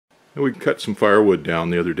And we cut some firewood down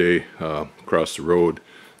the other day across the road.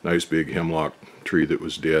 Nice big hemlock tree that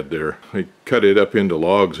was dead there. I cut it up into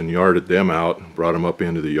logs and yarded them out, brought them up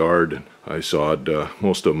into the yard, and I sawed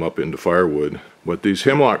most of them up into firewood. But these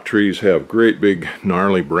hemlock trees have great big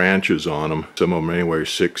gnarly branches on them. Some of them anywhere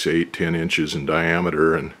 6, 8, 10 inches in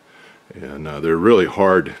diameter, and they're really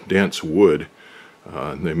hard, dense wood.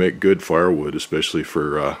 They make good firewood, especially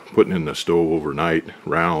for putting in the stove overnight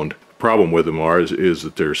round. Problem with them is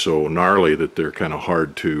that they're so gnarly that they're kind of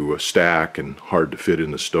hard to stack and hard to fit in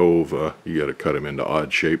the stove. You got to cut them into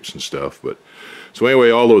odd shapes and stuff. But so anyway,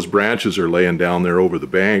 all those branches are laying down there over the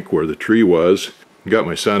bank where the tree was. Got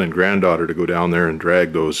my son and granddaughter to go down there and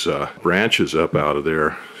drag those branches up out of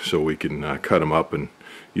there so we can cut them up and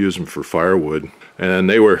use them for firewood. And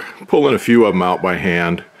they were pulling a few of them out by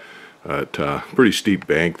hand at a pretty steep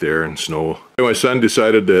bank there in snow. My son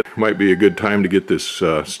decided that it might be a good time to get this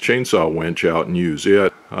chainsaw winch out and use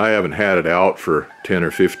it. I haven't had it out for 10 or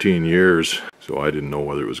 15 years, so I didn't know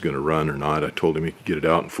whether it was going to run or not. I told him he could get it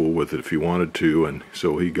out and fool with it if he wanted to, and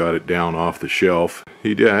so he got it down off the shelf.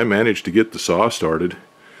 He did. I managed to get the saw started.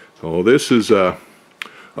 So this is a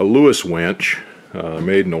Lewis winch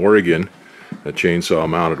made in Oregon, a chainsaw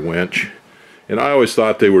mounted winch. And I always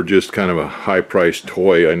thought they were just kind of a high-priced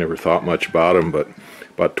toy. I never thought much about them, but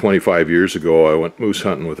about 25 years ago I went moose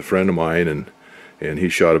hunting with a friend of mine, and he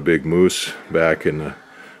shot a big moose back in the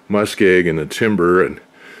muskeg in the timber, and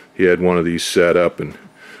he had one of these set up, and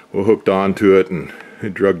we hooked onto it and he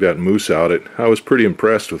drug that moose out. I was pretty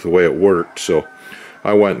impressed with the way it worked, so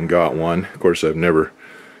I went and got one. Of course, I've never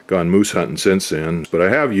gone moose hunting since then, but I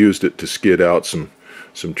have used it to skid out some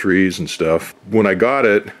trees and stuff. When I got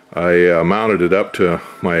it, I mounted it up to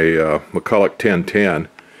my McCulloch 1010,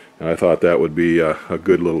 and I thought that would be a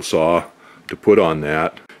good little saw to put on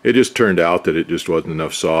that. It just turned out that it just wasn't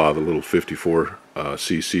enough saw. The little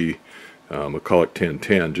 54cc McCulloch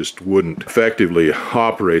 1010 just wouldn't effectively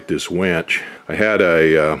operate this winch. I had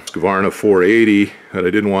a Husqvarna 480 that I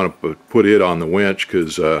didn't want to put it on the winch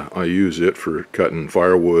because I use it for cutting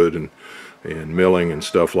firewood and milling and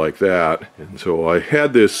stuff like that. And so I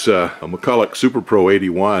had this a McCulloch Super Pro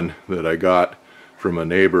 81 that I got from a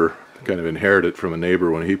neighbor, kind of inherited from a neighbor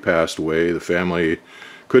when he passed away. The family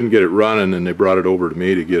couldn't get it running, and they brought it over to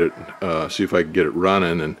me to get it, see if I could get it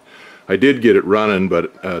running. And I did get it running,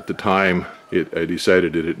 but at the time I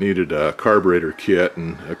decided that it needed a carburetor kit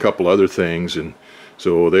and a couple other things, and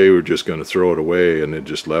so they were just going to throw it away, and they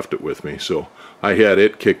just left it with me. So I had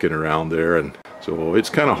it kicking around there, and so it's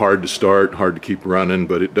kind of hard to start, hard to keep running,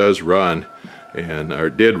 but it does run, or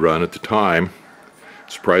it did run at the time.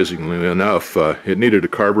 Surprisingly enough, it needed a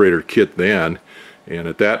carburetor kit then, and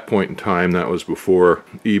at that point in time, that was before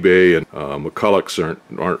eBay, and McCullochs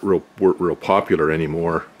weren't real popular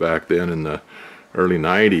anymore back then in the early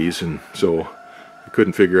 90s, and so I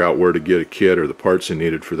couldn't figure out where to get a kit or the parts I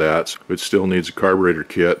needed for that. So it still needs a carburetor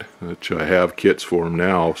kit, which I have kits for them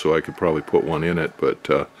now, so I could probably put one in it,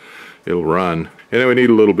 but it'll run. And then we need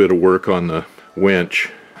a little bit of work on the winch.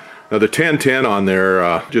 Now the 1010 on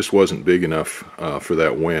there just wasn't big enough for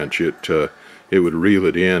that winch. It would reel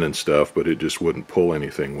it in and stuff, but it just wouldn't pull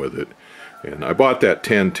anything with it. And I bought that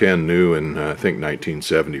 1010 new in I think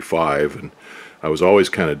 1975, and I was always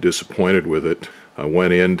kind of disappointed with it. I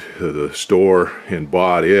went into the store and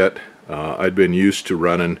bought it. I'd been used to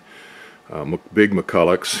running big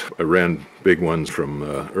McCullochs. I ran big ones from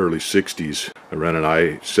early 60s. I ran an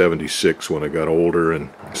I-76 when I got older, and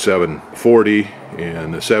 740,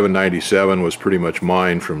 and the 797 was pretty much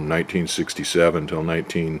mine from 1967 till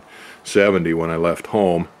 1970 when I left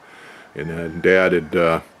home. And then Dad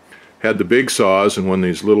had the big saws, and when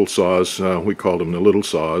these little saws, we called them the little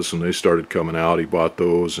saws, and they started coming out, he bought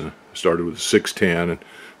those, and started with the 610 and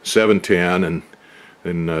 710,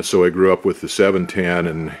 and so I grew up with the 710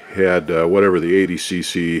 and had whatever the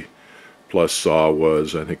 80cc plus saw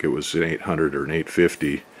was. I think it was an 800 or an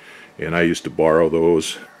 850, and I used to borrow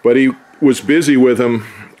those. But he was busy with them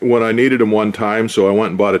when I needed them one time, so I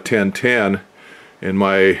went and bought a 1010, and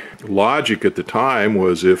my logic at the time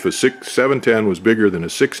was if a 710 was bigger than a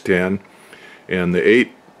 610 and the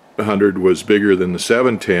 800 was bigger than the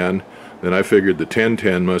 710, then I figured the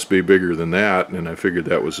 1010 must be bigger than that, and I figured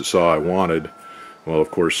that was the saw I wanted. Well,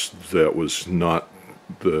 of course, that was not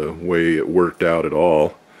the way it worked out at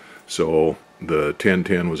all. So the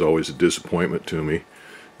 1010 was always a disappointment to me.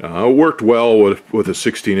 It worked well with a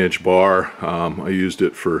 16-inch bar. I used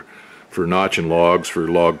it for notching logs, for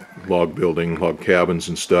log building, log cabins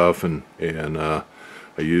and stuff, and I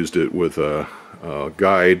used it with a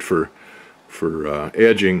guide for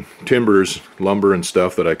edging timbers, lumber and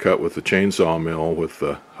stuff that I cut with the chainsaw mill with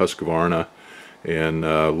the Husqvarna. and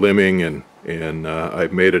limbing, and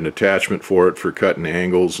I've made an attachment for it for cutting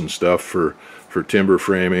angles and stuff for timber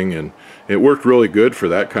framing, and it worked really good for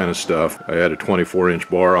that kind of stuff. I had a 24-inch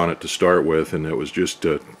bar on it to start with, and it was just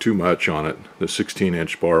too much on it. The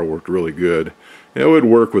 16-inch bar worked really good. It would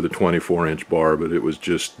work with a 24-inch bar, but it was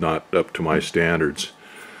just not up to my standards.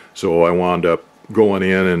 So I wound up going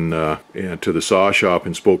in and to the saw shop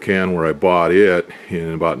in Spokane where I bought it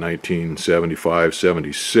in about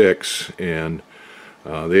 1975-76, and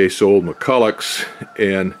they sold McCullochs,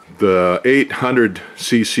 and the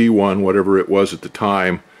 800cc one, whatever it was at the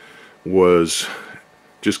time, was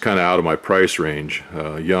just kind of out of my price range.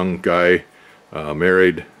 Young guy,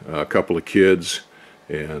 married, a couple of kids,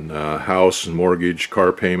 and house and mortgage,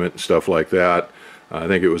 car payment, and stuff like that. I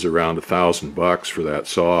think it was around $1,000 for that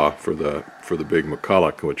saw for the big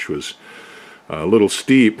McCulloch, which was a little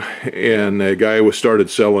steep. And the guy started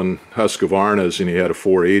selling Husqvarnas, and he had a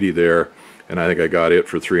 480 there, and I think I got it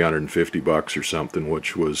for $350 or something,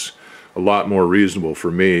 which was a lot more reasonable for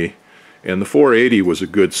me. And the 480 was a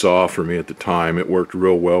good saw for me at the time. It worked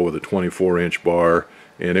real well with a 24-inch bar,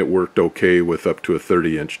 and it worked okay with up to a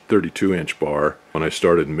 32-inch bar. When I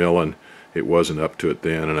started milling, it wasn't up to it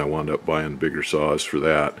then, and I wound up buying bigger saws for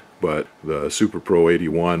that. But the Super Pro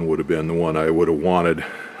 81 would have been the one I would have wanted,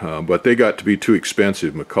 but they got to be too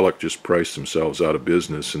expensive. McCulloch just priced themselves out of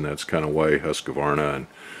business, and that's kind of why Husqvarna and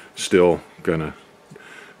still kind of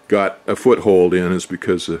got a foothold in, is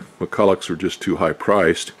because the McCullochs were just too high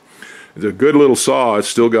priced. It's a good little saw. It's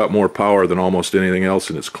still got more power than almost anything else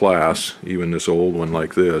in its class, even this old one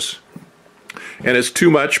like this. And it's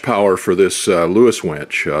too much power for this Lewis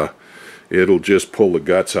winch. It'll just pull the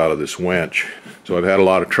guts out of this winch. So I've had a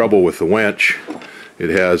lot of trouble with the winch. It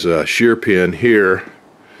has a shear pin here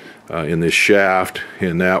in this shaft,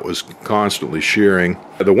 and that was constantly shearing.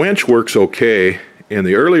 The winch works okay, and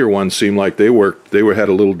the earlier ones seemed like they had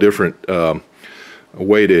a little different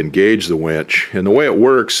way to engage the winch. And the way it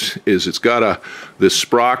works is it's got this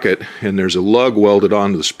sprocket, and there's a lug welded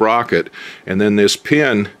onto the sprocket, and then this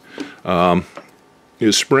pin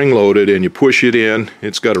is spring-loaded, and you push it in.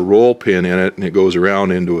 It's got a roll pin in it, and it goes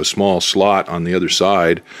around into a small slot on the other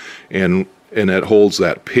side, and that holds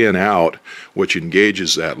that pin out, which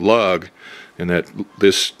engages that lug, and that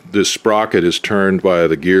this sprocket is turned by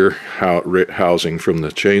the gear housing from the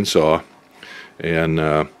chainsaw, and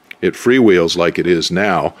it freewheels like it is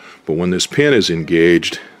now. But when this pin is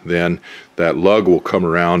engaged, then that lug will come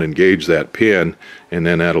around, engage that pin, and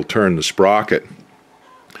then that'll turn the sprocket.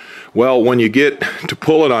 Well, when you get to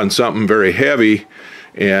pull it on something very heavy,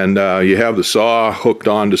 and you have the saw hooked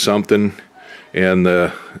onto something, and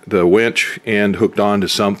the winch end hooked onto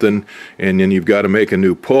something, and then you've got to make a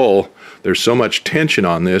new pull, there's so much tension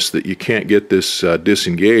on this that you can't get this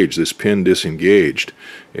disengaged, this pin disengaged.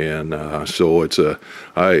 And so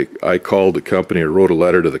I called the company, or wrote a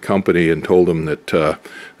letter to the company and told them that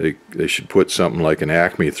they should put something like an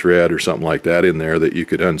Acme thread or something like that in there that you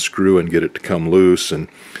could unscrew and get it to come loose. And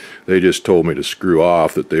they just told me to screw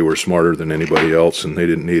off, that they were smarter than anybody else and they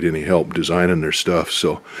didn't need any help designing their stuff.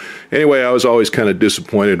 So anyway, I was always kind of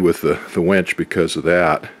disappointed with the winch because of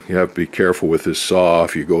that. You have to be careful with this saw.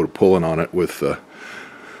 If you go to pulling on it with the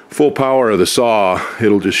full power of the saw,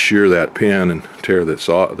 it'll just shear that pin and tear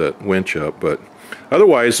that winch up. But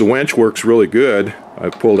otherwise, the winch works really good.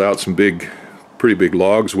 I've pulled out some pretty big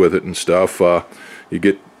logs with it and stuff. You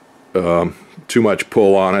get too much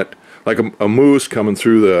pull on it. Like a moose coming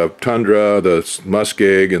through the tundra, the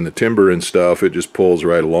muskeg, and the timber and stuff, it just pulls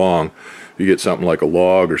right along. You get something like a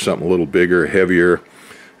log or something a little bigger, heavier,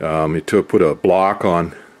 you put a block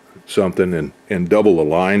on something and double the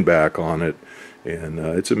line back on it, and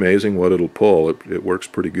it's amazing what it'll pull. It works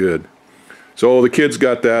pretty good. So the kids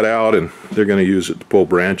got that out, and they're going to use it to pull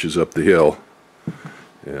branches up the hill.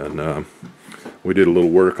 And we did a little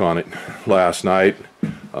work on it last night.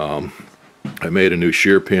 I made a new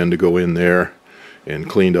shear pin to go in there and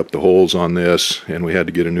cleaned up the holes on this, and we had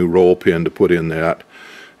to get a new roll pin to put in that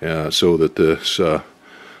so that this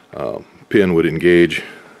pin would engage.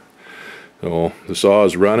 So the saw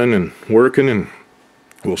is running and working, and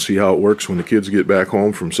we'll see how it works when the kids get back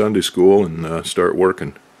home from Sunday school and start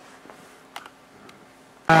working.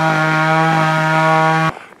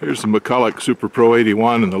 Here's the McCulloch Super Pro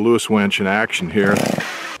 81 and the Lewis winch in action here.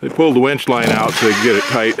 They pulled the winch line out so they could get it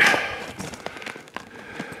tight.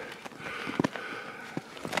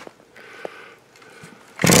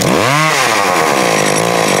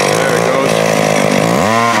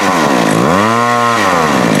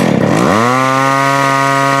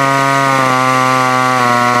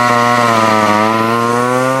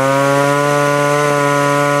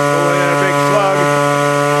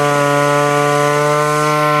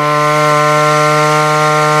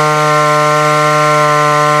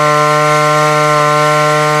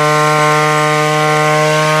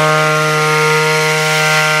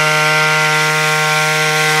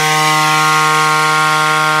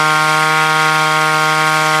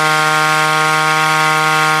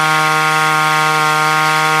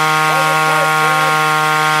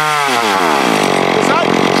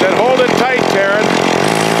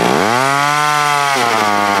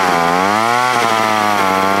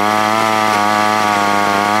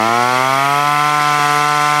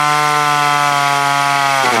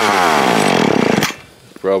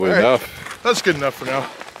 That's good enough for now.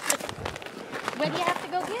 What do you have to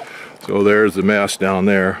go get? So there's the mess down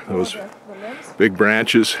there. Those big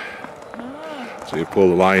branches. So you pull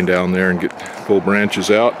the line down there and pull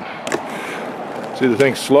branches out. See, the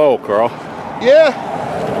thing's slow, Carl. Yeah.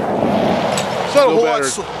 It's not a whole lot.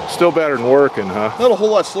 Still better than working, huh? Not a whole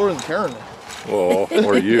lot slower than Karen. Well,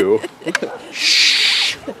 or you.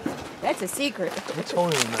 That's a secret. I'm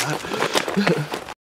telling you that.